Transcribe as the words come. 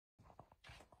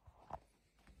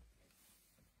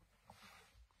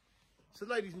So,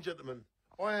 ladies and gentlemen,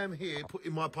 I am here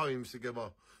putting my poems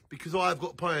together because I have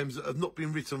got poems that have not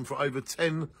been written for over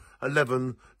 10,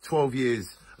 11, 12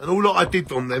 years. And all that I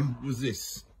did on them was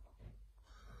this.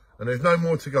 And there's no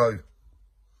more to go.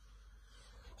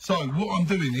 So what I'm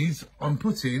doing is I'm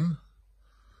putting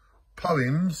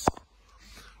poems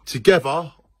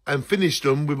together and finish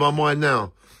them with my mind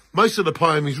now. Most of the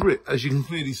poem is written, as you can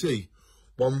clearly see,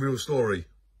 one real story.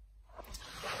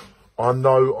 I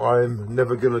know I'm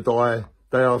never going to die.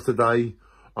 Day after day,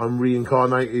 I'm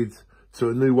reincarnated to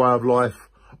a new way of life.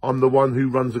 I'm the one who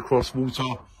runs across water.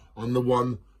 I'm the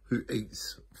one who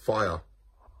eats fire.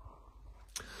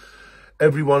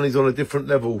 Everyone is on a different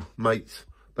level, mate.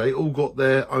 They all got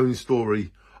their own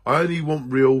story. I only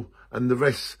want real, and the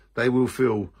rest they will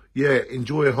feel. Yeah,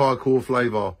 enjoy a hardcore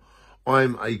flavour.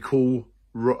 I'm a cool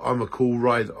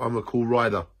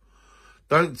rider.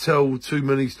 Don't tell too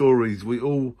many stories. We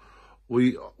all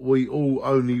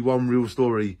only one real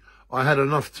story. I had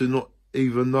enough to not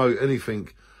even know anything,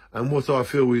 and what I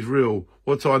feel is real.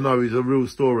 What I know is a real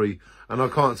story, and I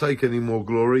can't take any more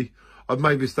glory. I've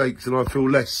made mistakes and I feel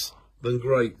less than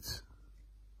great.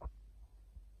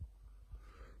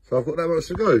 So I've got that much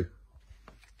to go.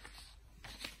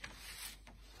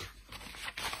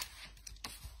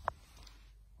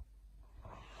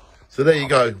 So there you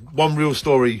go, one real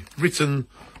story, written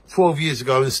 12 years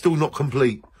ago and still not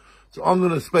complete. So I'm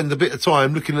going to spend a bit of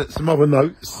time looking at some other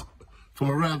notes from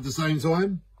around the same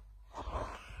time.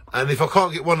 And if I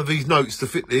can't get one of these notes to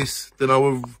fit this, then I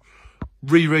will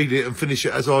reread it and finish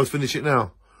it as I finish it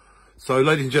now. So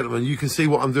ladies and gentlemen, you can see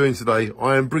what I'm doing today.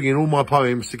 I am bringing all my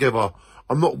poems together.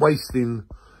 I'm not wasting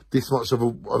this much of a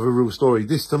real story.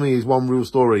 This to me is one real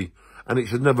story, and it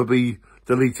should never be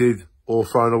deleted or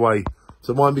thrown away.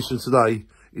 So my mission today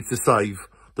is to save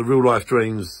the real life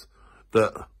dreams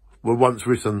that were once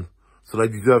written, so they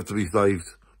deserve to be saved.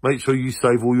 Make sure you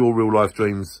save all your real life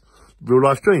dreams. Real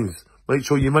life dreams. Make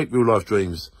sure you make real life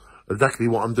dreams. Exactly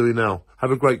what I'm doing now.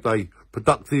 Have a great day.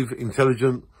 Productive,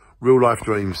 intelligent, real life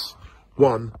dreams.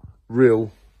 One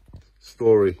real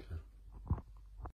story.